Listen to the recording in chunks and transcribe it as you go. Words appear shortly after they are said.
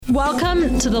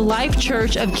Welcome to the Life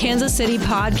Church of Kansas City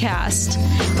podcast.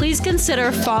 Please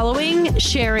consider following,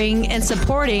 sharing, and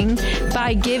supporting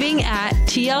by giving at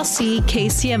tlckcmo.com.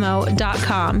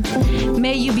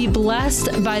 May you be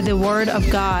blessed by the Word of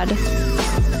God.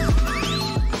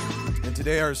 And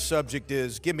today our subject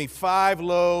is, give me 5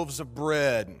 loaves of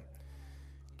bread.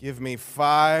 Give me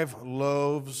 5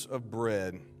 loaves of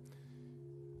bread.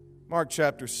 Mark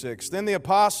chapter 6. Then the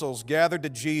apostles gathered to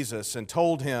Jesus and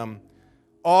told him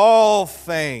all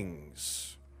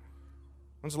things.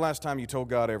 When's the last time you told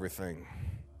God everything?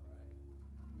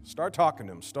 Start talking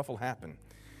to him. Stuff will happen.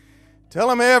 Tell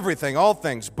him everything, all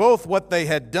things, both what they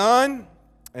had done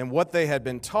and what they had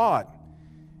been taught.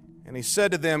 And he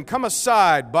said to them, come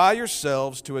aside by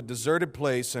yourselves to a deserted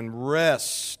place and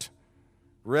rest.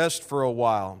 Rest for a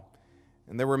while.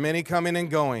 And there were many coming and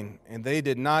going, and they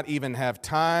did not even have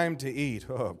time to eat.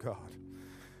 Oh, God.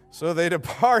 So they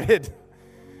departed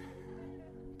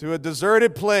to a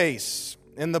deserted place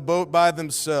in the boat by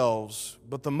themselves.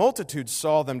 But the multitude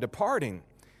saw them departing,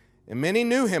 and many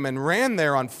knew him and ran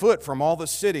there on foot from all the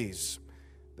cities.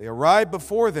 They arrived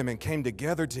before them and came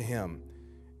together to him.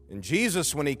 And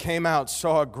Jesus, when he came out,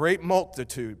 saw a great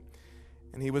multitude,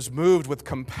 and he was moved with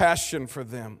compassion for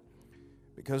them,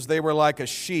 because they were like a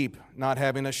sheep not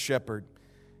having a shepherd.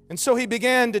 And so he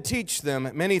began to teach them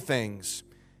many things.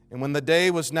 And when the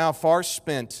day was now far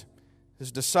spent,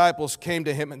 his disciples came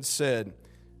to him and said,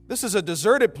 this is a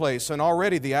deserted place, and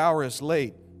already the hour is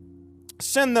late.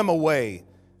 Send them away,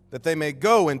 that they may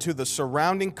go into the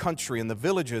surrounding country and the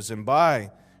villages and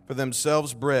buy for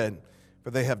themselves bread,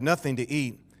 for they have nothing to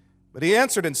eat. But he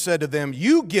answered and said to them,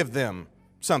 you give them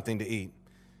something to eat.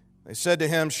 They said to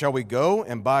him, shall we go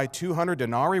and buy 200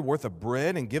 denarii worth of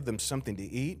bread and give them something to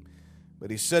eat? But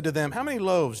he said to them, how many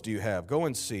loaves do you have? Go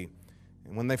and see.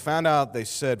 And when they found out, they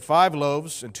said, 5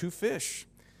 loaves and 2 fish.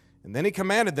 And then he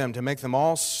commanded them to make them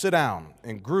all sit down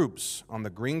in groups on the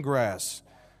green grass.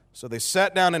 So they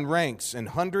sat down in ranks, in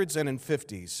hundreds and in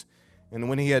 50s. And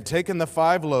when he had taken the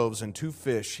 5 loaves and 2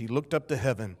 fish, he looked up to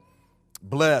heaven,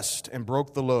 blessed and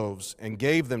broke the loaves, and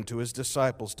gave them to his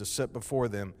disciples to set before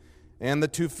them. And the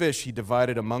 2 fish he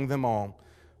divided among them all.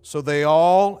 So they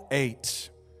all ate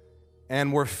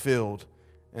and were filled.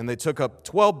 And they took up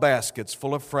 12 baskets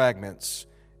full of fragments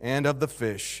and of the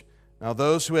fish. Now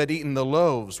those who had eaten the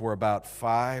loaves were about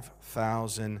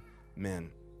 5,000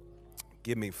 men.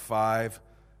 Give me 5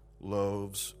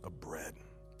 loaves of bread.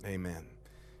 Amen.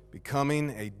 Becoming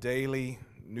a daily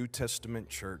New Testament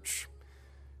church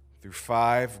through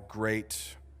 5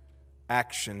 great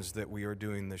actions that we are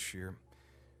doing this year.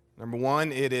 Number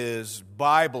 1, it is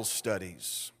Bible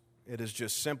studies. It is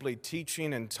just simply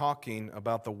teaching and talking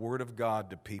about the Word of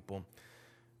God to people.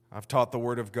 I've taught the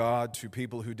Word of God to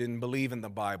people who didn't believe in the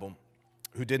Bible,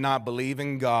 who did not believe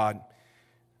in God.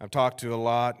 I've talked to a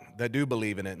lot that do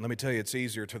believe in it. And let me tell you, it's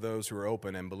easier to those who are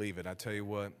open and believe it. I tell you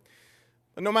what.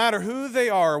 But no matter who they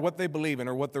are, what they believe in,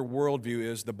 or what their worldview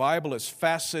is, the Bible is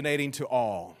fascinating to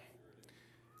all.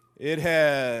 It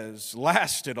has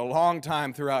lasted a long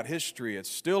time throughout history.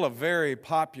 It's still a very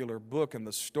popular book, and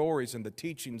the stories and the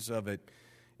teachings of it,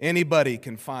 anybody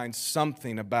can find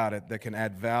something about it that can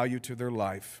add value to their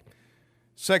life.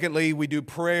 Secondly, we do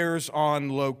prayers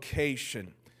on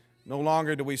location. No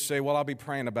longer do we say, well, I'll be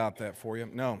praying about that for you.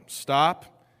 No,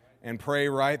 stop and pray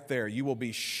right there. You will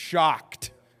be shocked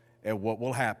at what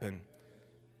will happen.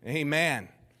 Amen.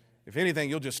 If anything,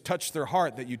 you'll just touch their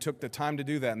heart that you took the time to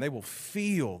do that, and they will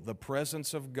feel the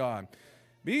presence of God.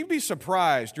 You'd be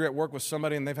surprised. You're at work with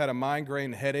somebody, and they've had a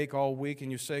migraine headache all week,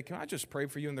 and you say, can I just pray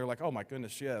for you? And they're like, oh, my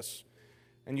goodness, yes.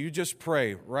 And you just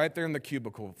pray right there in the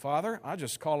cubicle. Father, I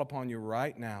just call upon you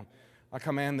right now. I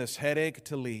command this headache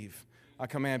to leave. I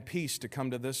command peace to come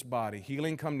to this body.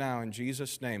 Healing come now in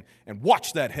Jesus' name. And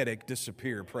watch that headache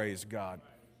disappear, praise God.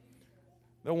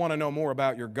 They'll want to know more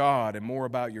about your God and more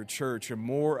about your church and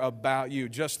more about you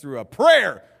just through a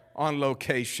prayer on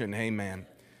location. Amen.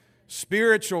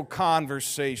 Spiritual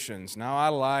conversations. Now, I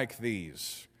like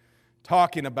these.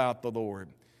 Talking about the Lord.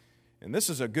 And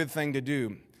this is a good thing to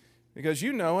do because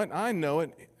you know it, I know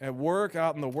it, at work,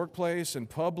 out in the workplace, in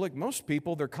public, most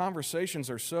people, their conversations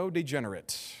are so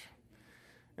degenerate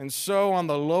and so on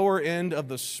the lower end of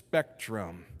the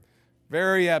spectrum.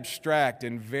 Very abstract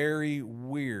and very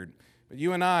weird. But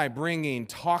you and I bringing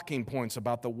talking points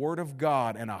about the Word of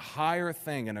God and a higher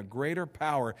thing and a greater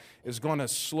power is going to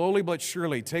slowly but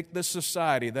surely take this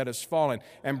society that has fallen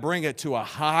and bring it to a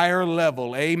higher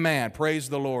level. Amen. Praise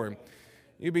the Lord.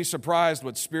 You'd be surprised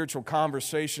what spiritual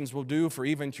conversations will do for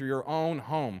even to your own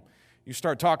home. You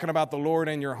start talking about the Lord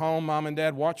in your home, mom and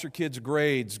dad, watch your kids'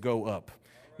 grades go up.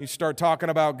 You start talking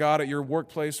about God at your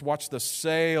workplace, watch the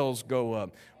sales go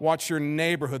up. Watch your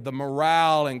neighborhood, the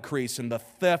morale increase and the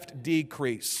theft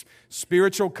decrease.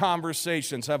 Spiritual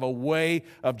conversations have a way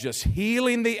of just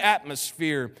healing the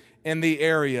atmosphere in the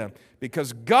area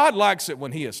because God likes it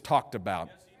when He is talked about.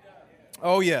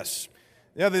 Oh, yes.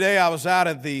 The other day I was out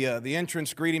at the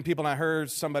entrance greeting people, and I heard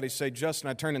somebody say,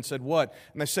 Justin. I turned and said, what?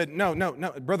 And they said, no,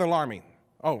 Brother Larmy.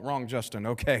 Oh, wrong Justin,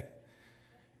 okay.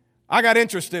 I got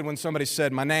interested when somebody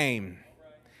said my name.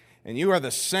 And you are the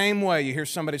same way. You hear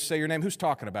somebody say your name, who's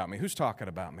talking about me? Who's talking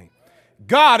about me?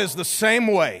 God is the same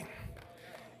way.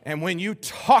 And when you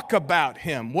talk about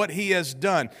Him, what He has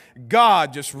done,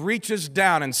 God just reaches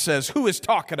down and says, who is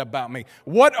talking about me?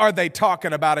 What are they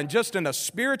talking about? And just in a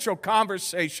spiritual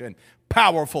conversation,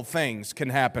 powerful things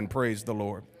can happen, praise the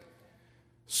Lord.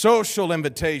 Social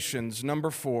invitations,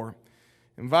 number 4.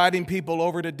 Inviting people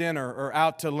over to dinner or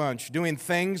out to lunch, doing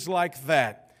things like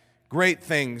that, great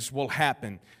things will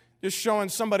happen. Just showing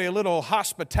somebody a little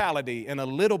hospitality and a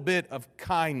little bit of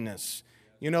kindness.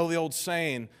 You know the old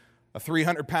saying, a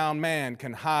 300-pound man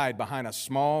can hide behind a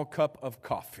small cup of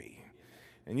coffee.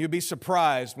 And you'd be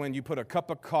surprised when you put a cup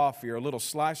of coffee or a little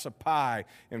slice of pie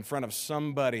in front of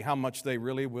somebody how much they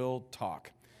really will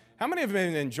talk. How many of you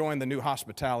have been enjoying the new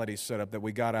hospitality setup that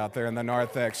we got out there in the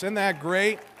narthex? Isn't that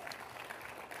great?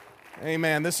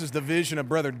 Amen. This is the vision of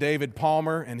Brother David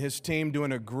Palmer and his team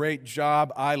doing a great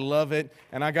job. I love it.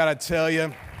 And I got to tell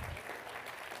you,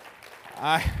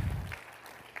 I'm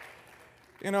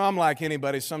like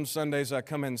anybody. Some Sundays I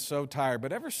come in so tired.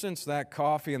 But ever since that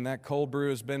coffee and that cold brew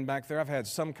has been back there, I've had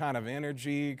some kind of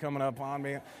energy coming up on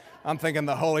me. I'm thinking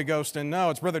the Holy Ghost, and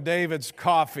no, it's Brother David's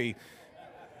coffee.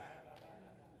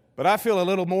 But I feel a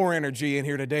little more energy in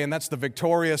here today, and that's the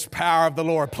victorious power of the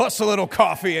Lord, plus a little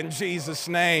coffee in Jesus'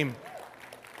 name.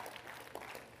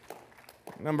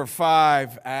 Number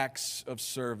 5, acts of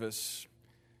service.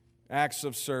 Acts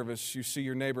of service. You see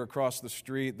your neighbor across the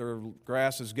street, their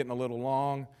grass is getting a little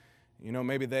long.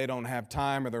 Maybe they don't have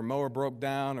time, or their mower broke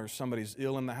down, or somebody's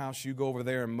ill in the house. You go over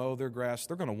there and mow their grass.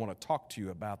 They're going to want to talk to you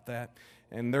about that.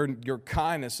 And your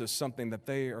kindness is something that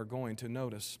they are going to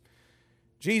notice.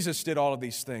 Jesus did all of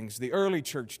these things. The early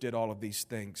church did all of these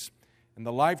things. And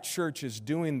the Life Church is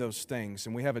doing those things.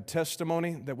 And we have a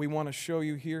testimony that we want to show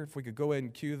you here. If we could go ahead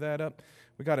and cue that up.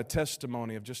 We got a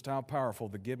testimony of just how powerful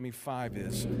the Give Me 5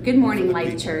 is. Good morning,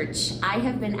 Life Church. I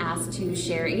have been asked to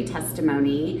share a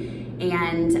testimony.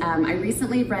 And I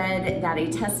recently read that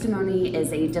a testimony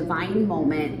is a divine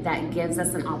moment that gives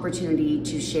us an opportunity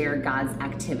to share God's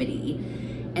activity.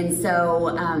 And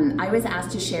so I was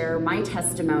asked to share my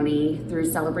testimony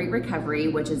through Celebrate Recovery,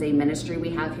 which is a ministry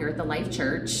we have here at the Life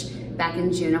Church, back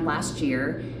in June of last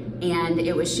year. And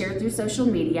it was shared through social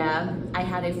media. I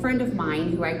had a friend of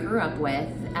mine who I grew up with.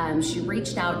 She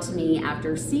reached out to me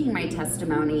after seeing my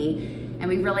testimony, and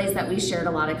we realized that we shared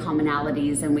a lot of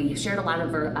commonalities and we shared a lot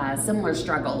of similar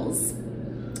struggles.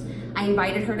 I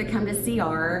invited her to come to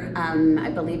CR, I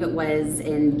believe it was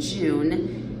in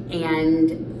June.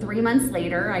 And 3 months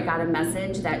later, I got a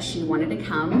message that she wanted to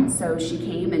come. So she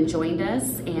came and joined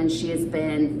us, and she has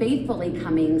been faithfully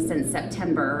coming since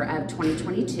September of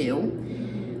 2022.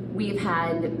 We've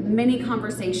had many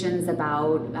conversations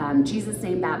about Jesus'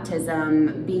 name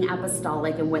baptism, being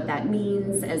apostolic and what that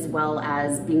means, as well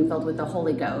as being filled with the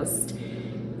Holy Ghost.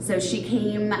 So she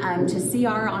came to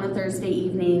CR on a Thursday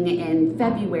evening in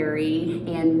February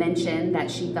and mentioned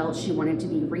that she felt she wanted to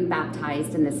be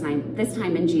rebaptized in this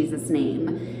time in Jesus'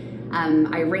 name.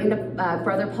 I rang to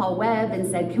Brother Paul Webb and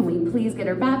said, can we please get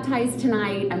her baptized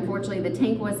tonight? Unfortunately, the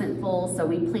tank wasn't full, so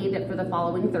we planned it for the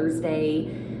following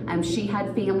Thursday. She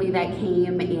had family that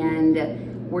came,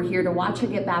 and we're here to watch her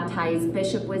get baptized.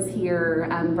 Bishop was here,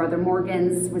 Brother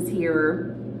Morgans was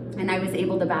here, and I was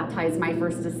able to baptize my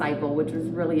first disciple, which was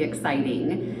really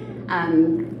exciting.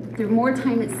 Through more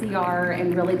time at CR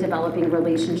and really developing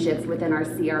relationships within our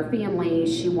CR family,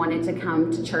 she wanted to come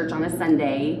to church on a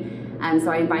Sunday.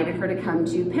 So I invited her to come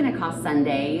to Pentecost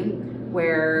Sunday,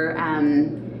 where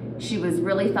she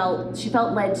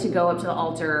felt led to go up to the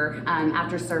altar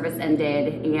after service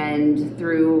ended, and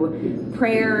through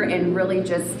prayer and really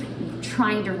just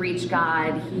trying to reach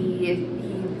God, he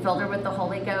filled her with the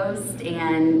Holy Ghost,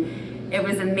 and it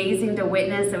was amazing to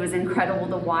witness. It was incredible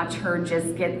to watch her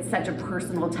just get such a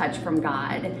personal touch from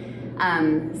God.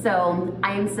 So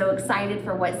I am so excited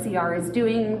for what CR is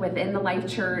doing within the Life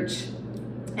Church,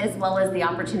 as well as the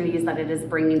opportunities that it is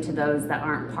bringing to those that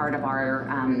aren't part of our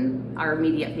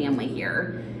immediate family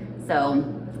here. So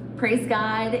praise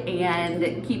God,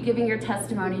 and keep giving your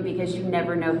testimony, because you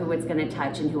never know who it's going to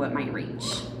touch and who it might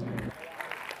reach.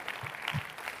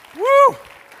 Woo!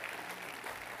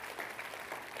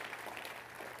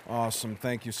 Awesome.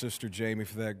 Thank you, Sister Jamie,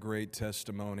 for that great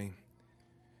testimony.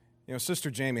 You know, Sister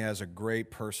Jamie has a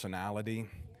great personality.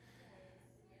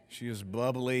 She is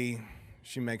bubbly.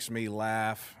 She makes me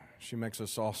laugh. She makes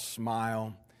us all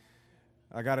smile.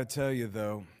 I got to tell you,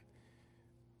 though,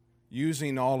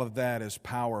 using all of that is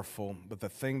powerful, but the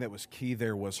thing that was key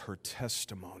there was her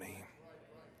testimony.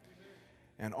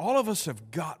 And all of us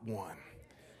have got one.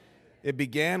 It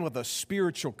began with a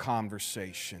spiritual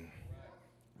conversation.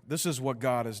 This is what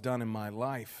God has done in my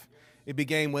life. It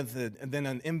began with then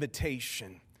an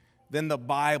invitation, then the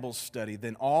Bible study,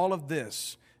 then all of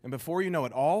this. And before you know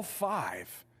it, all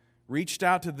five reached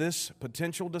out to this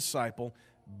potential disciple.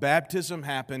 Baptism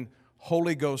happened.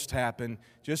 Holy Ghost happened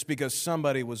just because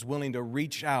somebody was willing to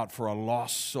reach out for a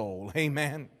lost soul.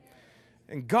 Amen.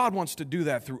 And God wants to do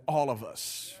that through all of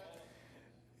us.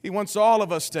 He wants all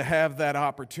of us to have that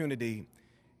opportunity,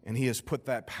 and He has put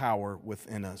that power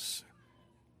within us.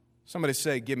 Somebody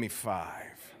say, give me 5.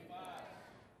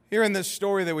 Here in this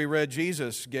story that we read,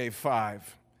 Jesus gave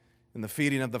 5 in the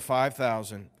feeding of the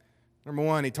 5,000. Number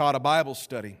 1, He taught a Bible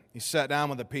study. He sat down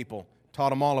with the people,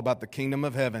 taught them all about the kingdom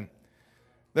of heaven.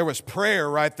 There was prayer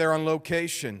right there on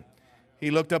location.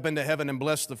 He looked up into heaven and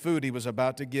blessed the food He was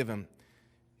about to give him.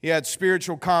 He had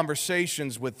spiritual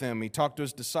conversations with them. He talked to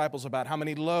His disciples about how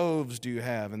many loaves do you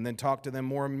have, and then talked to them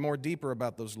more and more deeper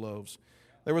about those loaves.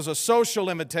 There was a social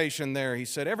invitation there. He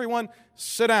said, everyone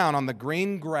sit down on the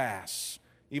green grass.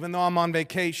 Even though I'm on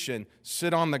vacation,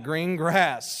 sit on the green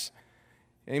grass.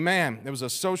 Amen. There was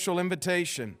a social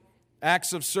invitation.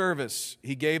 Acts of service.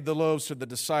 He gave the loaves to the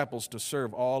disciples to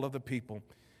serve all of the people.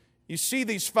 You see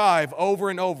these 5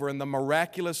 over and over in the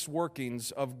miraculous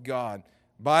workings of God.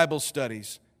 Bible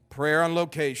studies, prayer on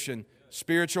location,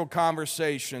 spiritual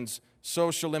conversations,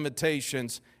 social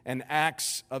invitations, and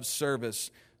acts of service.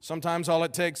 Sometimes all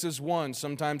it takes is 1,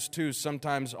 sometimes 2,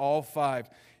 sometimes all 5.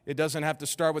 It doesn't have to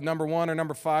start with number 1 or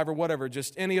number 5 or whatever,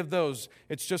 just any of those.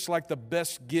 It's just like the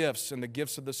best gifts and the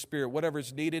gifts of the Spirit,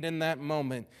 whatever's needed in that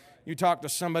moment. You talk to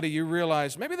somebody, you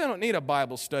realize maybe they don't need a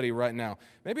Bible study right now.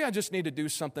 Maybe I just need to do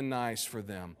something nice for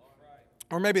them.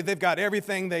 Or maybe they've got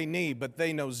everything they need, but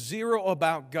they know zero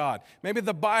about God. Maybe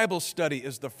the Bible study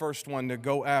is the first one to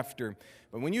go after.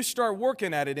 But when you start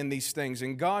working at it in these things,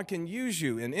 and God can use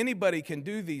you, and anybody can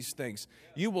do these things,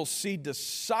 you will see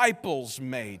disciples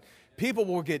made. People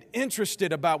will get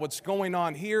interested about what's going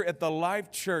on here at the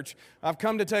Life Church. I've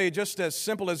come to tell you, just as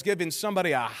simple as giving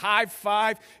somebody a high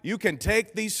five, you can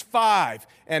take these 5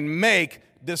 and make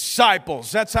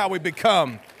disciples. That's how we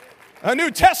become a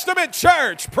New Testament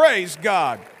church. Praise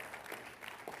God.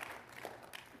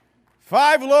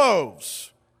 5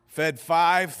 loaves fed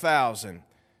 5,000.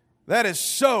 That is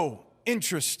so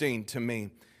interesting to me,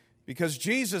 because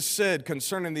Jesus said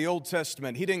concerning the Old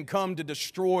Testament, He didn't come to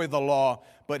destroy the law,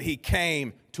 but He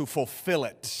came to fulfill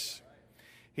it.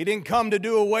 He didn't come to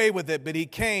do away with it, but He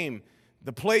came.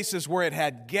 The places where it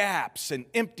had gaps and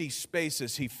empty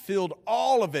spaces, He filled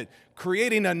all of it,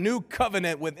 creating a new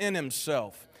covenant within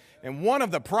Himself. And one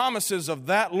of the promises of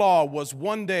that law was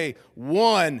one day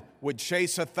 1 would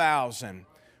chase 1,000,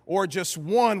 or just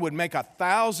 1 would make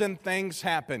 1,000 things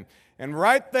happen. And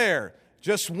right there,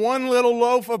 just 1 little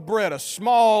loaf of bread, a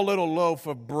small little loaf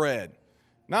of bread.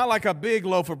 Not like a big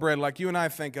loaf of bread like you and I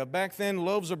think of. Back then,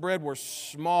 loaves of bread were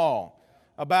small,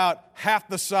 about half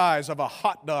the size of a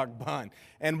hot dog bun.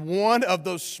 And one of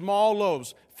those small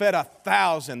loaves fed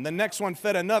 1,000. The next one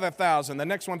fed another 1,000. The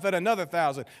next one fed another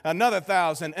 1,000, another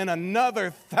 1,000, and another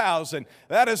 1,000.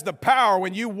 That is the power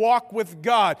when you walk with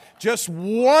God. Just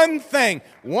one thing,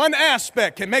 one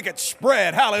aspect can make it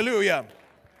spread. Hallelujah.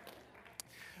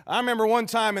 I remember one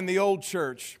time in the old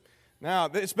church. Now,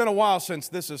 it's been a while since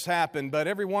this has happened, but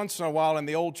every once in a while in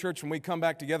the old church, when we come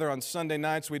back together on Sunday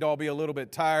nights, we'd all be a little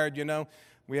bit tired, you know.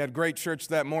 We had great church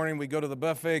that morning. We'd go to the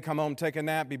buffet, come home, take a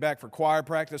nap, be back for choir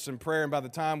practice and prayer. And by the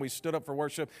time we stood up for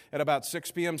worship at about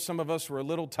 6 p.m., some of us were a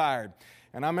little tired.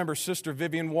 And I remember Sister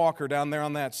Vivian Walker down there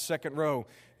on that second row.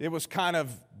 It was kind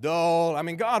of dull. I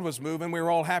mean, God was moving. We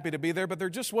were all happy to be there, but there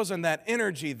just wasn't that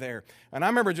energy there. And I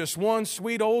remember just one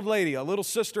sweet old lady, a little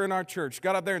sister in our church,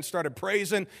 got up there and started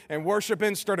praising and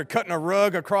worshiping, started cutting a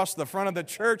rug across the front of the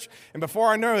church. And before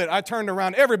I knew it, I turned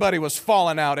around. Everybody was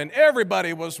falling out, and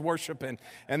everybody was worshiping.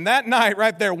 And that night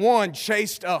right there, 1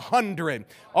 chased 100.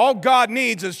 All God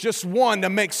needs is just 1 to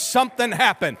make something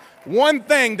happen. 1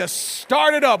 thing to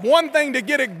start it up. 1 thing to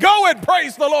get it going.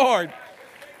 Praise the Lord.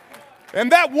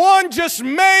 And that 1 just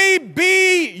may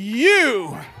be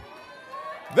you.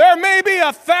 There may be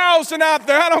 1,000 out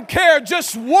there. I don't care.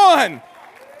 Just 1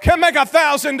 can make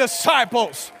 1,000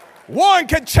 disciples. One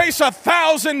can chase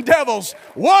 1,000 devils.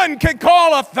 One can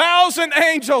call 1,000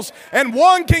 angels. And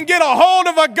one can get a hold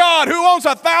of a God who owns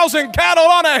 1,000 cattle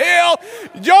on a hill.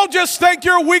 Don't just think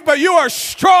you're weak, but you are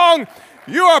strong.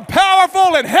 You are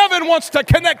powerful, and heaven wants to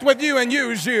connect with you and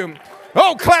use you.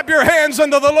 Oh, clap your hands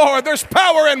unto the Lord. There's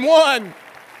power in one.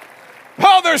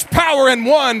 Oh, there's power in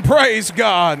one. Praise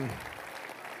God.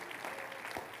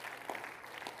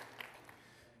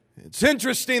 It's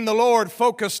interesting the Lord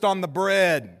focused on the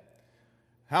bread.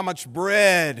 How much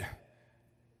bread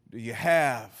do you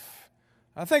have?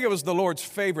 I think it was the Lord's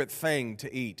favorite thing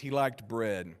to eat. He liked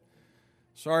bread.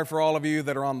 Sorry for all of you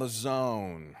that are on the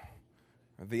Zone,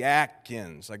 or the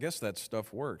Atkins. I guess that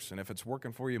stuff works, and if it's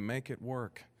working for you, make it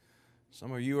work.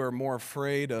 Some of you are more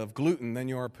afraid of gluten than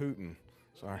you are Putin.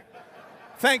 Sorry.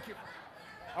 Thank you.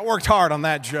 I worked hard on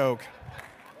that joke.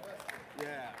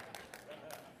 Yeah.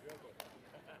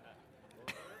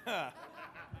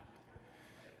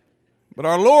 But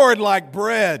our Lord liked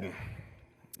bread.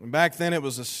 And back then it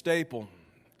was a staple.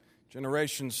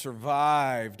 Generations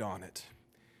survived on it.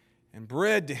 And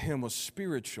bread to him was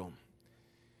spiritual.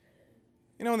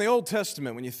 You know, in the Old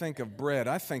Testament, when you think of bread,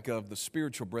 I think of the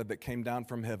spiritual bread that came down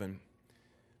from heaven.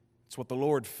 It's what the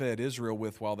Lord fed Israel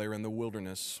with while they were in the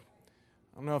wilderness.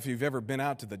 I don't know if you've ever been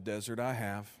out to the desert. I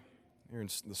have, here in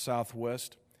the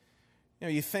Southwest. You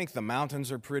know, you think the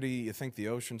mountains are pretty, you think the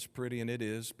ocean's pretty, and it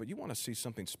is, but you want to see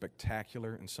something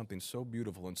spectacular and something so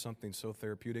beautiful and something so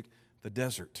therapeutic, the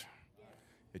desert.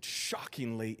 It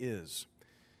shockingly is.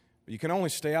 But you can only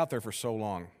stay out there for so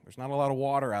long. There's not a lot of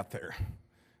water out there.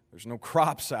 There's no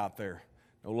crops out there,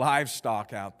 no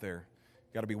livestock out there.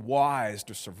 You've got to be wise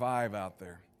to survive out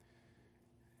there.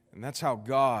 And that's how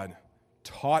God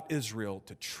taught Israel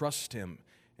to trust him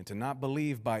and to not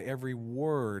believe by every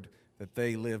word that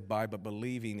they lived by, but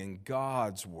believing in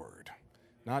God's word.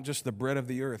 Not just the bread of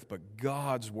the earth, but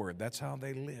God's word. That's how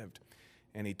they lived.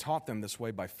 And he taught them this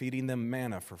way by feeding them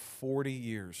manna for 40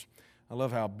 years. I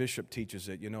love how Bishop teaches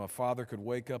it. You know, a father could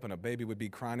wake up and a baby would be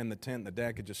crying in the tent, and the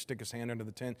dad could just stick his hand under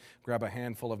the tent, grab a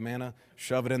handful of manna,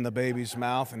 shove it in the baby's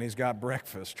mouth, and he's got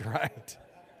breakfast, right?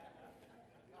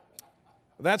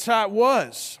 That's how it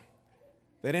was.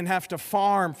 They didn't have to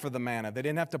farm for the manna. They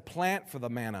didn't have to plant for the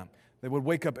manna. They would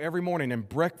wake up every morning and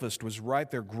breakfast was right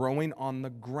there growing on the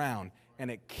ground.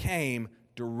 And it came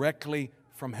directly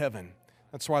from heaven.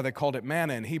 That's why they called it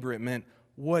manna. In Hebrew it meant,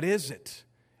 what is it?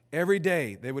 Every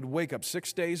day they would wake up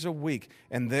 6 days a week,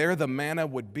 and there the manna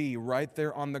would be right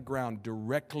there on the ground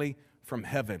directly from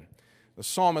heaven. The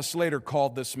psalmist later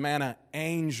called this manna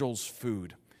angel's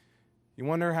food. You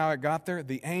wonder how it got there?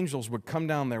 The angels would come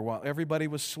down there while everybody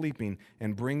was sleeping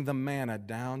and bring the manna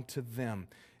down to them.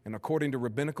 And according to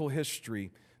rabbinical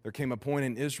history, there came a point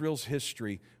in Israel's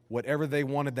history, whatever they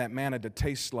wanted that manna to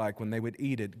taste like when they would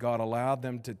eat it, God allowed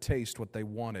them to taste what they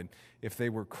wanted. If they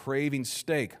were craving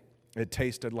steak, it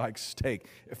tasted like steak.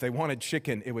 If they wanted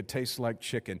chicken, it would taste like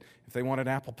chicken. If they wanted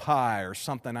apple pie or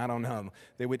something, I don't know,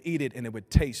 they would eat it and it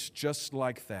would taste just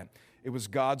like that. It was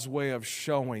God's way of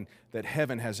showing that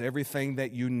heaven has everything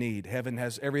that you need. Heaven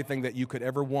has everything that you could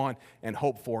ever want and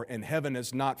hope for. And heaven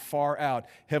is not far out.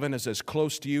 Heaven is as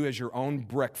close to you as your own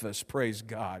breakfast. Praise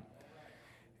God.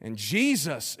 And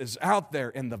Jesus is out there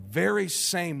in the very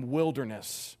same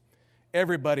wilderness.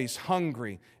 Everybody's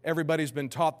hungry. Everybody's been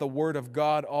taught the Word of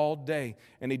God all day.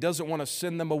 And He doesn't want to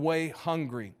send them away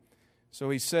hungry.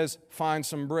 So He says, find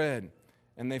some bread.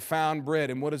 And they found bread,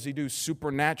 and what does He do?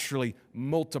 Supernaturally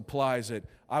multiplies it.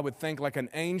 I would think like an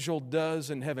angel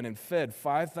does in heaven, and fed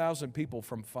 5,000 people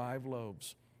from 5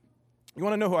 loaves. You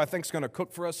want to know who I think is going to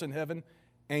cook for us in heaven?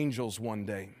 Angels one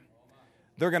day.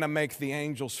 They're going to make the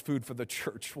angels food for the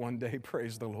church one day,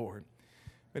 praise the Lord.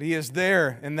 But He is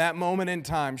there in that moment in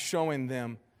time showing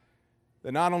them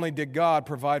that not only did God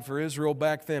provide for Israel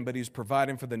back then, but He's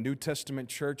providing for the New Testament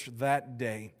church that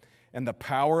day. And the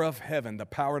power of heaven, the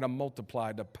power to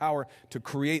multiply, the power to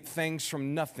create things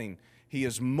from nothing, He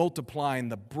is multiplying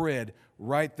the bread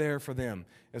right there for them.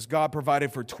 As God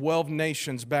provided for 12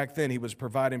 nations back then, He was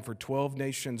providing for 12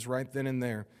 nations right then and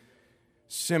there.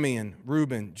 Simeon,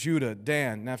 Reuben, Judah,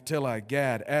 Dan, Naphtali,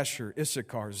 Gad, Asher,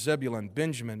 Issachar, Zebulun,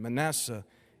 Benjamin, Manasseh,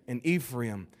 and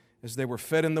Ephraim. As they were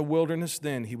fed in the wilderness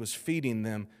then, He was feeding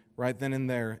them right then and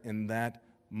there in that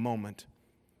moment.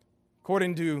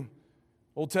 According to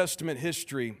Old Testament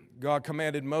history, God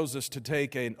commanded Moses to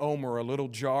take an omer, a little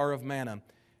jar of manna,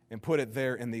 and put it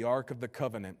there in the Ark of the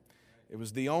Covenant. It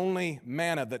was the only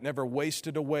manna that never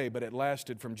wasted away, but it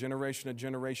lasted from generation to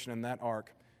generation in that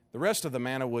ark. The rest of the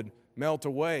manna would melt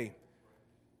away,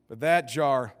 but that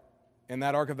jar in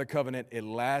that Ark of the Covenant, it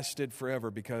lasted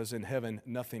forever because in heaven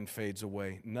nothing fades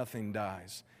away, nothing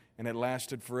dies. and it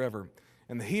lasted forever.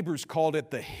 And the Hebrews called it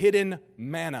the hidden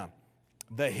manna.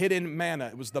 The hidden manna.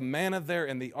 It was the manna there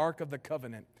in the Ark of the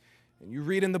Covenant. And you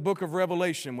read in the book of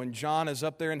Revelation, when John is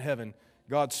up there in heaven,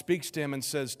 God speaks to him and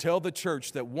says, tell the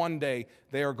church that one day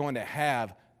they are going to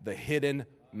have the hidden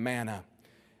manna.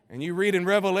 And you read in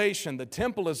Revelation, the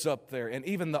temple is up there, and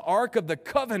even the Ark of the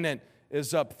Covenant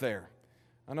is up there.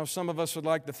 I know some of us would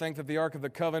like to think that the Ark of the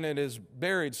Covenant is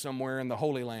buried somewhere in the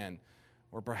Holy Land.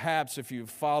 Or perhaps if you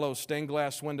follow stained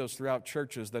glass windows throughout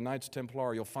churches, the Knights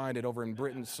Templar, you'll find it over in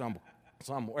Britain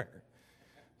somewhere.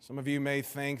 Some of you may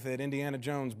think that Indiana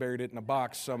Jones buried it in a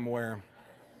box somewhere.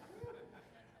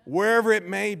 Wherever it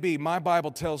may be, my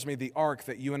Bible tells me the ark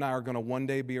that you and I are going to one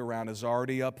day be around is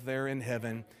already up there in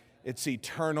heaven. It's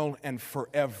eternal and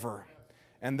forever.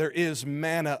 And there is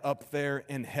manna up there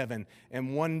in heaven.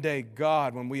 And one day,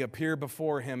 God, when we appear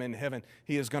before Him in heaven,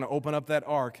 He is going to open up that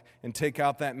ark and take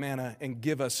out that manna and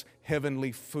give us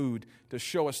heavenly food to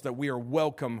show us that we are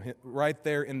welcome right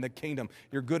there in the kingdom.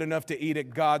 You're good enough to eat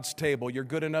at God's table. You're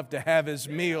good enough to have His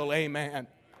meal. Amen.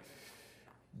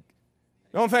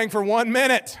 Don't think for 1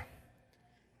 minute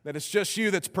that it's just you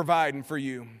that's providing for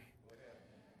you.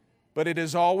 But it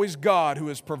is always God who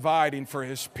is providing for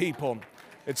His people.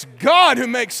 It's God who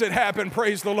makes it happen,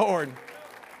 praise the Lord.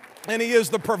 And He is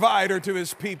the provider to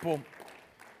His people.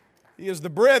 He is the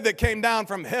bread that came down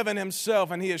from heaven Himself,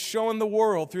 and He has shown the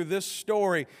world through this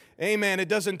story. Amen. It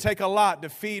doesn't take a lot to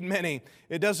feed many.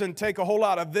 It doesn't take a whole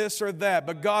lot of this or that,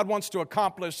 but God wants to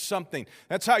accomplish something.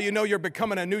 That's how you know you're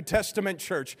becoming a New Testament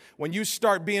church, when you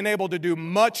start being able to do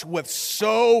much with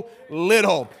so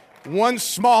little. One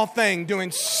small thing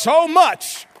doing so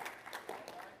much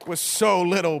with so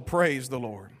little, praise the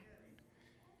Lord.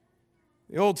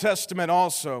 The Old Testament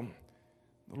also,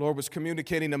 the Lord was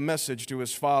communicating a message to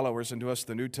His followers and to us,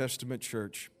 the New Testament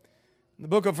church. In the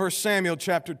book of 1 Samuel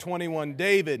chapter 21,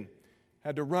 David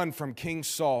had to run from King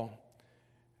Saul,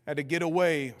 had to get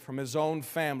away from his own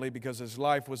family because his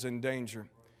life was in danger.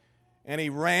 And he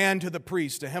ran to the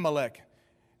priest, to Ahimelech,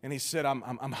 and he said, I'm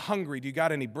hungry. Do you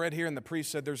got any bread here? And the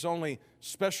priest said, there's only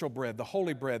special bread, the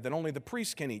holy bread that only the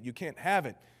priest can eat. You can't have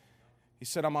it. He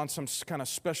said, I'm on some kind of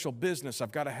special business.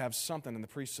 I've got to have something. And the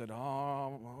priest said,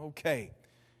 oh, okay.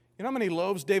 You know how many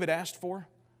loaves David asked for?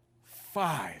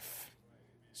 5.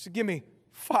 He said, give me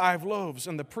 5 loaves.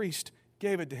 And the priest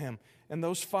gave it to him. And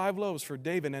those 5 loaves for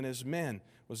David and his men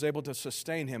was able to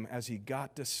sustain him as he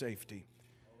got to safety.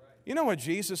 You know what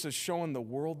Jesus is showing the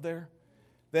world there?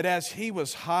 That as He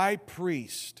was high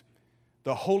priest,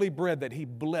 the holy bread that He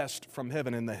blessed from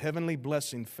heaven and the heavenly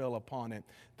blessing fell upon it,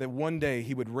 that one day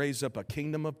He would raise up a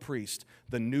kingdom of priests,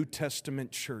 the New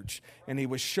Testament church. And He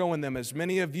was showing them, as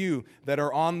many of you that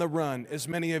are on the run, as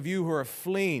many of you who are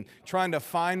fleeing, trying to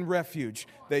find refuge,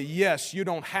 that yes, you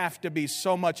don't have to be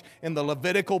so much in the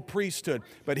Levitical priesthood,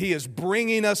 but He is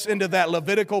bringing us into that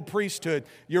Levitical priesthood.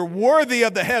 You're worthy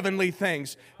of the heavenly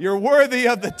things. You're worthy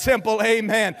of the temple,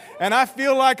 amen. And I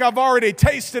feel like I've already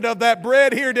tasted of that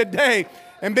bread here today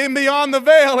and been beyond the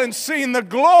veil and seen the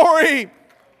glory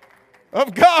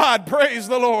of God, praise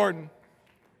the Lord.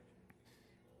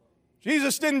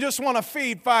 Jesus didn't just want to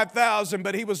feed 5,000,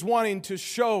 but He was wanting to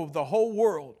show the whole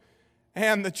world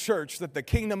and the church that the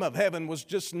kingdom of heaven was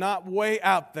just not way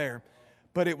out there,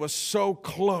 but it was so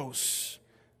close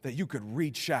that you could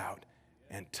reach out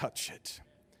and touch it.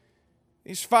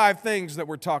 These 5 things that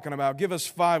we're talking about give us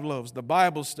 5 loaves: the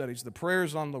Bible studies, the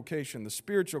prayers on location, the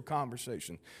spiritual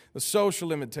conversation, the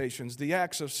social invitations, the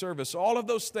acts of service. All of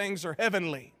those things are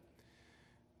heavenly.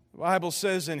 The Bible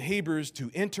says in Hebrews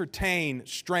to entertain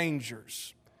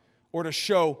strangers or to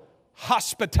show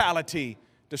hospitality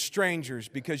to strangers,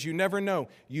 because you never know,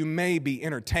 you may be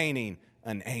entertaining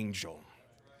an angel.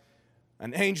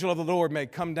 An angel of the Lord may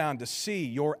come down to see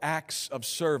your acts of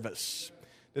service,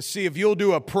 to see if you'll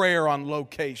do a prayer on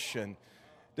location,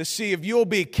 to see if you'll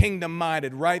be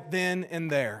kingdom-minded right then and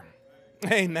there.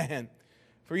 Amen.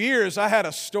 For years, I had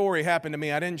a story happen to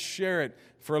me. I didn't share it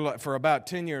for about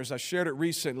 10 years. I shared it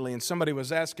recently, and somebody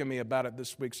was asking me about it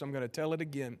this week, so I'm going to tell it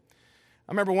again.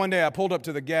 I remember one day I pulled up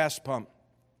to the gas pump.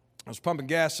 I was pumping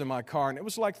gas in my car, and it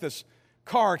was like this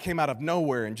car came out of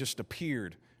nowhere and just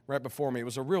appeared right before me. It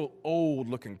was a real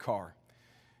old-looking car.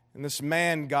 And this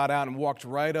man got out and walked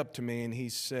right up to me, and he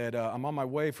said, I'm on my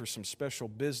way for some special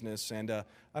business, and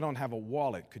I don't have a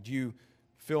wallet. Could you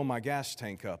fill my gas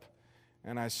tank up?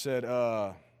 And I said,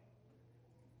 I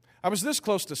was this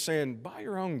close to saying, buy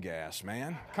your own gas,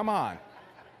 man. Come on.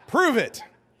 Prove it.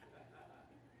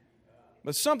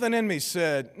 But something in me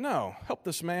said, no, help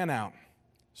this man out.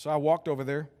 So I walked over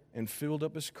there and filled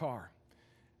up his car.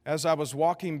 As I was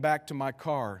walking back to my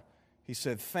car, he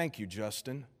said, thank you,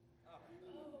 Justin.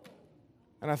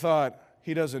 And I thought,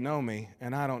 he doesn't know me,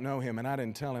 and I don't know him, and I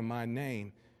didn't tell him my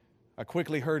name. I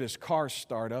quickly heard his car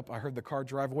start up. I heard the car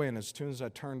drive away, and as soon as I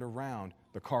turned around,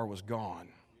 the car was gone.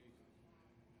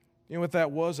 You know what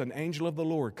that was? An angel of the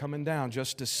Lord coming down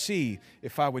just to see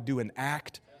if I would do an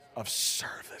act of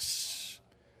service.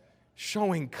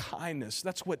 Showing kindness.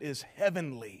 That's what is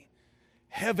heavenly.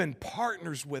 Heaven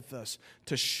partners with us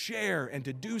to share and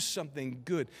to do something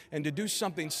good and to do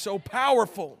something so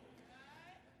powerful.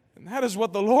 And that is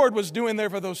what the Lord was doing there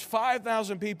for those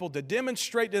 5,000 people, to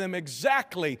demonstrate to them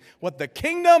exactly what the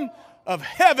kingdom of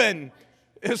heaven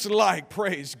is like.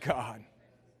 Praise God.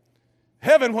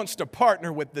 Heaven wants to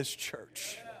partner with this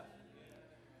church.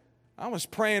 I was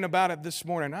praying about it this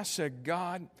morning. I said,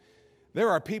 God, there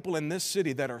are people in this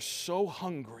city that are so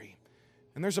hungry.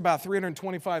 And there's about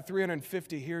 325,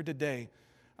 350 here today.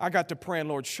 I got to praying,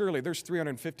 Lord, surely there's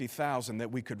 350,000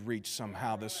 that we could reach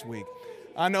somehow this week.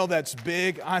 I know that's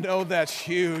big. I know that's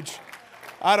huge.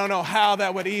 I don't know how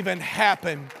that would even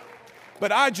happen.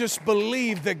 But I just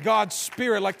believe that God's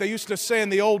Spirit, like they used to say in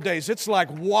the old days, it's like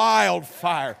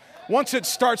wildfire. Once it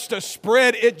starts to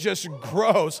spread, it just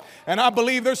grows. And I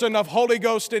believe there's enough Holy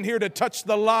Ghost in here to touch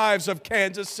the lives of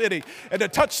Kansas City and to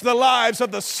touch the lives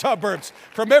of the suburbs,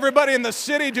 from everybody in the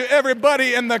city to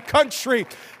everybody in the country.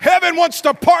 Heaven wants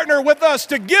to partner with us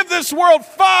to give this world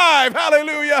 5.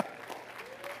 Hallelujah.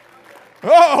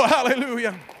 Oh,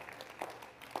 hallelujah.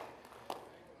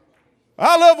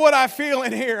 I love what I feel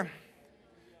in here.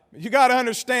 You got to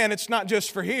understand, it's not just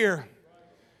for here.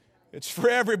 It's for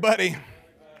everybody.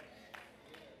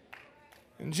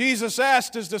 And Jesus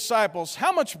asked his disciples,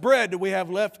 how much bread do we have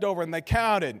left over? And they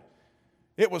counted.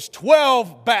 It was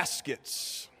 12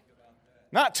 baskets.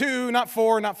 Not 2, not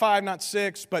 4, not 5, not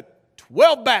 6, but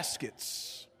 12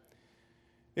 baskets.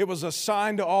 It was a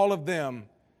sign to all of them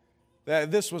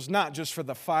that this was not just for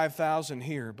the 5,000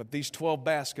 here, but these 12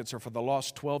 baskets are for the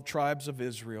lost 12 tribes of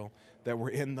Israel that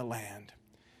were in the land.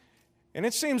 And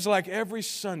it seems like every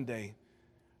Sunday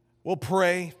we'll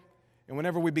pray, and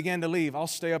whenever we begin to leave, I'll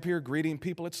stay up here greeting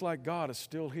people. It's like God is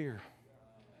still here.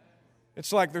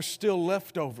 It's like there's still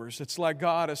leftovers. It's like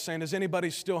God is saying, is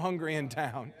anybody still hungry in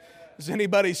town? Does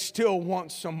anybody still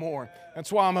want some more?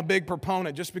 That's why I'm a big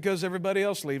proponent. Just because everybody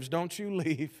else leaves, don't you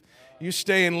leave. You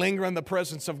stay and linger in the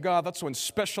presence of God. That's when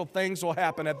special things will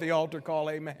happen at the altar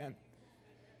call. Amen.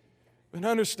 But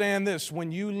understand this,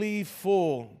 when you leave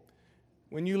full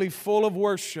of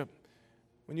worship,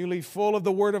 when you leave full of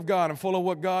the Word of God and full of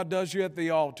what God does you at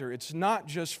the altar, it's not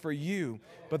just for you,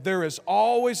 but there is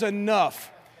always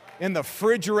enough in the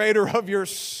refrigerator of your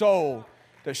soul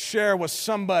to share with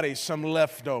somebody some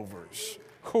leftovers.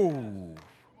 Ooh.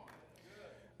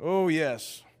 Oh,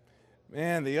 yes.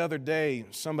 Man, the other day,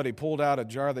 somebody pulled out a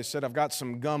jar. They said, I've got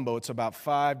some gumbo. It's about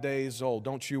 5 days old.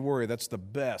 Don't you worry. That's the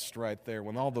best right there.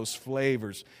 When all those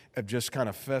flavors have just kind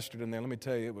of festered in there. Let me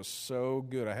tell you, it was so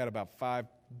good. I had about 5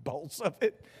 bowls of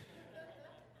it.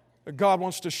 But God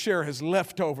wants to share His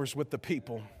leftovers with the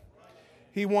people.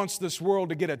 He wants this world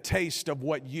to get a taste of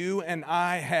what you and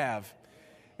I have.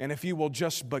 And if you will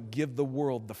just but give the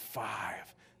world the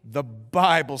 5, the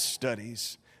Bible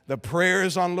studies, the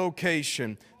prayers on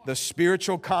location, the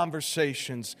spiritual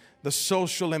conversations, the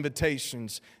social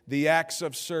invitations, the acts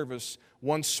of service,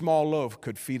 one small loaf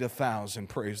could feed 1,000.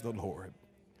 Praise the Lord.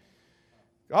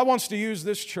 God wants to use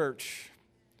this church.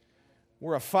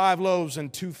 We're a 5 loaves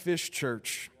and 2 fish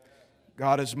church.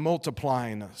 God is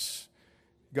multiplying us.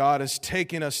 God is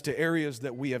taking us to areas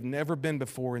that we have never been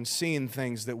before and seeing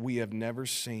things that we have never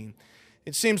seen.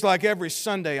 It seems like every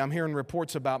Sunday I'm hearing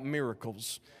reports about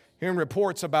miracles, hearing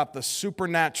reports about the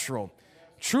supernatural.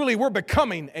 Truly, we're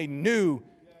becoming a New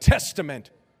Testament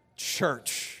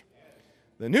church.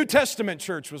 The New Testament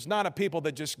church was not a people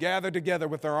that just gathered together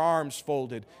with their arms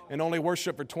folded and only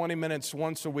worship for 20 minutes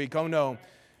once a week. Oh no,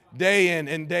 day in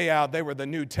and day out, they were the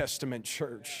New Testament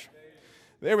church.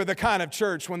 They were the kind of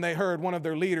church when they heard one of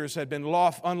their leaders had been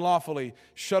unlawfully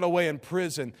shut away in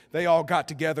prison, they all got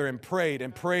together and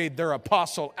prayed their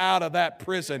apostle out of that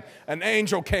prison. An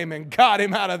angel came and got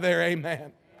him out of there,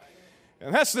 amen.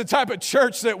 And that's the type of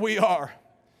church that we are.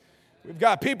 We've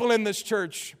got people in this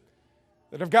church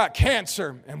that have got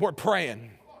cancer, and we're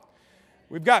praying.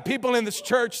 We've got people in this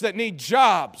church that need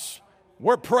jobs.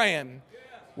 We're praying.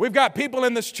 We've got people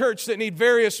in this church that need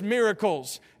various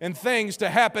miracles and things to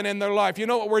happen in their life. You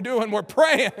know what we're doing? We're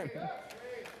praying.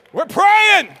 We're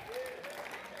praying.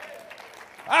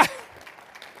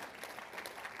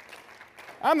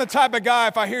 I'm the type of guy,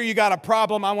 if I hear you got a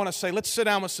problem, I want to say, let's sit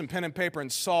down with some pen and paper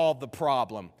and solve the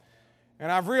problem.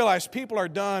 And I've realized people are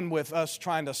done with us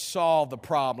trying to solve the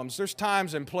problems. There's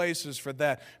times and places for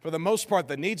that. For the most part,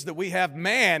 the needs that we have,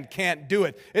 man can't do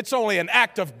it. It's only an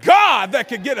act of God that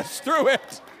can get us through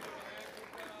it.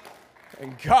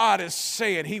 And God is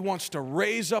saying He wants to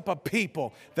raise up a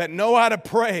people that know how to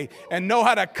pray and know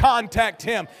how to contact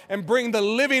Him and bring the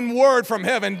living word from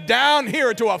heaven down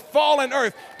here to a fallen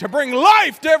earth to bring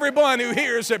life to everyone who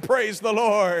hears it. Praise the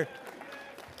Lord.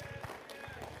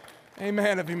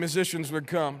 Amen. If you musicians would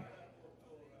come.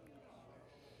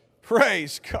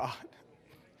 Praise God.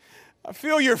 I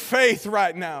feel your faith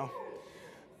right now.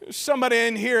 There's somebody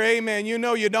in here, amen, you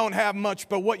know you don't have much,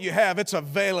 but what you have, it's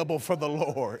available for the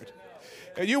Lord.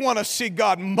 And you want to see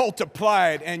God multiply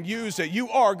it and use it. You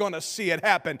are going to see it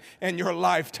happen in your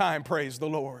lifetime, praise the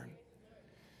Lord.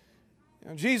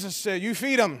 Now, Jesus said, you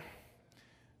feed them.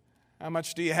 How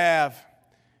much do you have?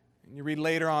 And you read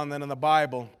later on then in the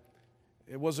Bible,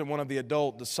 it wasn't one of the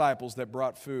adult disciples that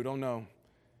brought food. Oh, no.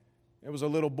 It was a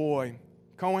little boy.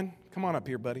 Cohen, come on up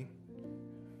here, buddy.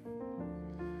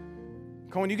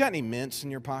 Cohen, you got any mints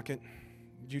in your pocket?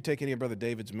 Did you take any of Brother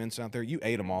David's mints out there? You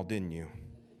ate them all, didn't you?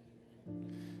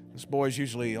 This boy's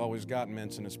usually always got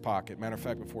mints in his pocket. Matter of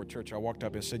fact, before church, I walked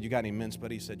up and said, you got any mints,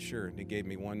 buddy? He said, sure. And he gave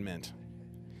me one mint.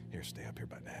 Here, stay up here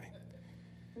by Daddy.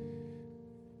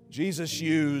 Jesus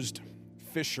used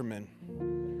fishermen.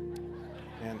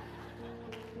 And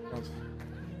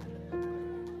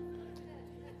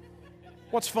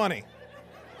what's funny?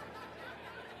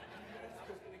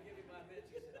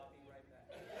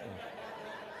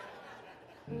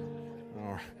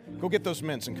 All right. Go get those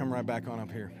mints and come right back on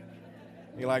up here.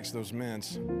 He likes those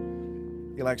mints.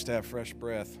 He likes to have fresh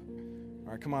breath.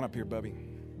 All right, come on up here, Bubby.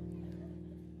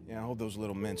 Yeah, hold those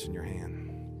little mints in your hand.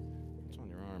 It's on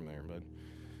your arm there, bud.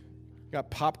 You got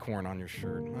popcorn on your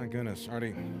shirt. My goodness,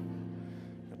 already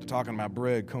after talking about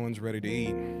bread, Cohen's ready to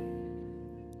eat.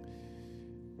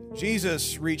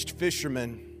 Jesus reached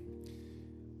fishermen.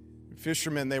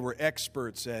 Fishermen, they were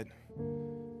experts at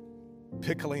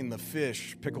pickling the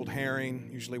fish, pickled herring,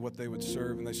 usually what they would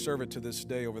serve, and they serve it to this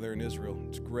day over there in Israel.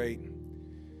 It's great.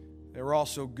 They were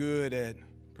also good at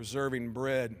preserving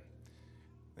bread.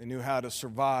 They knew how to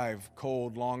survive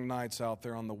cold, long nights out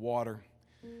there on the water.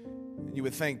 And you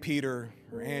would think Peter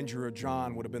or Andrew or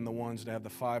John would have been the ones to have the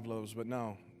 5 loaves, but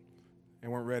no, they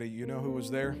weren't ready. You know who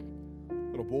was there?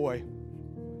 Little boy.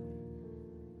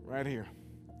 Right here.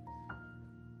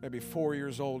 Maybe 4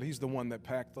 years old. He's the one that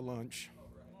packed the lunch.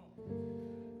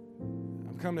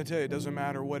 I'm coming to tell you, it doesn't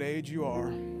matter what age you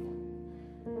are,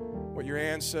 what your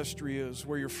ancestry is,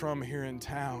 where you're from here in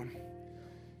town.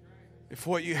 If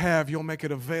what you have, you'll make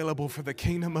it available for the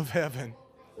kingdom of heaven,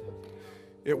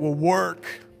 it will work.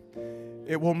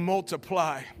 It will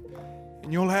multiply.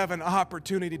 And you'll have an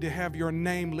opportunity to have your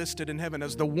name listed in heaven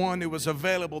as the one who was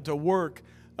available to work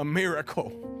a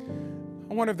miracle.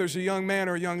 I wonder if there's a young man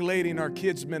or a young lady in our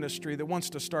kids ministry that wants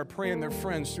to start praying their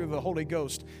friends through the Holy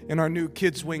Ghost in our new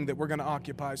kids wing that we're going to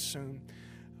occupy soon.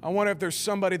 I wonder if there's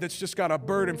somebody that's just got a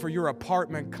burden for your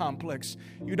apartment complex.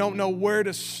 You don't know where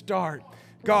to start.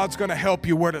 God's going to help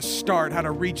you where to start, how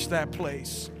to reach that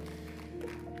place.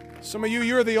 Some of you,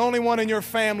 you're the only one in your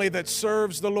family that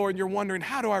serves the Lord, and you're wondering,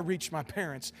 how do I reach my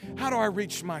parents? How do I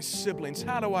reach my siblings?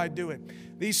 How do I do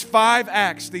it? These 5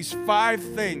 acts, these 5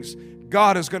 things,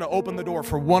 God is going to open the door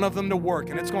for one of them to work,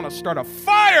 and it's going to start a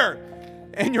fire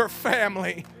in your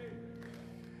family.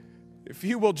 If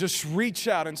you will just reach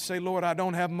out and say, Lord, I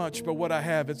don't have much, but what I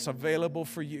have, it's available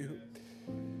for you.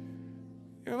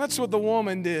 You know, that's what the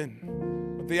woman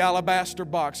did with the alabaster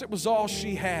box. It was all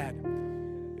she had.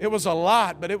 It was a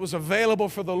lot, but it was available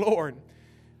for the Lord.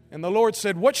 And the Lord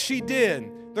said, what she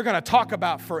did, they're going to talk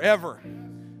about forever.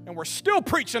 And we're still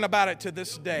preaching about it to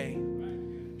this day.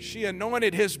 She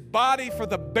anointed his body for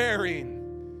the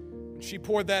burying. She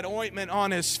poured that ointment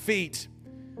on his feet.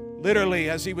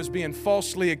 Literally, as he was being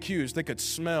falsely accused, they could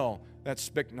smell that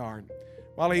spikenard.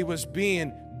 While he was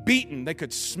being beaten, they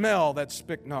could smell that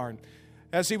spikenard.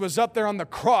 As he was up there on the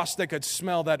cross, they could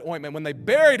smell that ointment. When they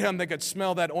buried him, they could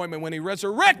smell that ointment. When he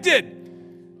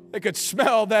resurrected, they could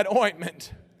smell that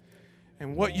ointment.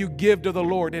 And what you give to the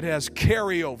Lord, it has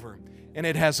carryover, and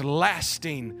it has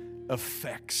lasting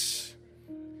effects.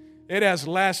 It has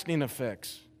lasting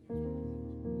effects. He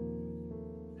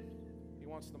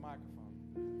wants the microphone.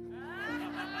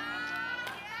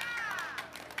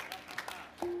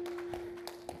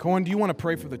 Cohen, do you want to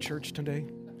pray for the church today?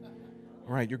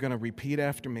 All right, you're going to repeat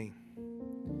after me.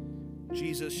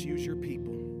 Jesus, use your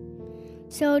people.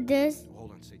 So this.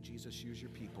 Hold on, say, Jesus, use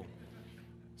your people.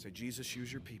 Say, Jesus,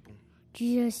 use your people.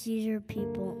 Jesus, use your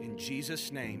people. In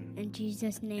Jesus' name. In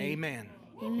Jesus' name. Amen.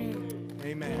 Amen.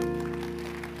 Amen.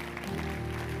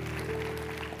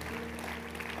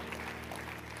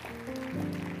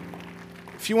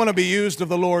 If you want to be used of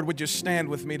the Lord, would you stand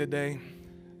with me today?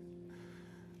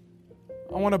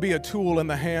 I want to be a tool in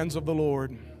the hands of the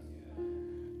Lord.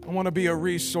 I want to be a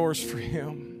resource for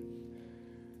Him.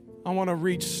 I want to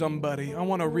reach somebody. I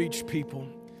want to reach people.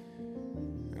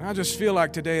 And I just feel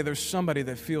like today there's somebody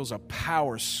that feels a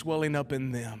power swelling up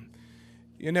in them.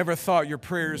 You never thought your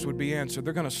prayers would be answered.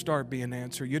 They're going to start being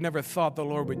answered. You never thought the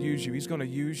Lord would use you. He's going to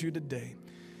use you today.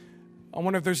 I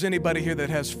wonder if there's anybody here that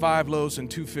has 5 loaves and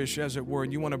 2 fish, as it were,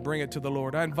 and you want to bring it to the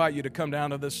Lord. I invite you to come down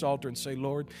to this altar and say,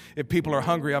 Lord, if people are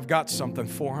hungry, I've got something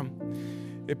for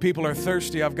them. If people are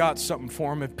thirsty, I've got something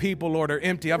for them. If people, Lord, are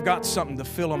empty, I've got something to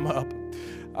fill them up.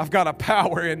 I've got a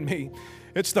power in me.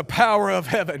 It's the power of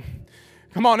heaven.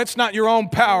 Come on, it's not your own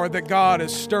power that God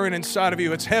is stirring inside of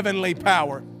you. It's heavenly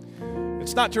power.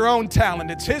 It's not your own talent.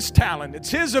 It's His talent. It's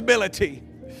His ability.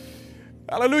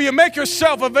 Hallelujah. Make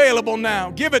yourself available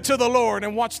now. Give it to the Lord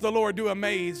and watch the Lord do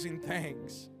amazing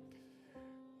things.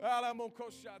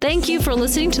 Thank you for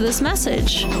listening to this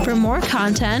message. For more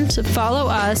content, follow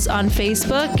us on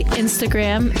Facebook,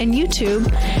 Instagram, and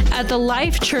YouTube at The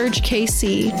Life Church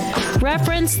KC.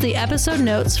 Reference the episode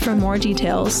notes for more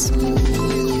details.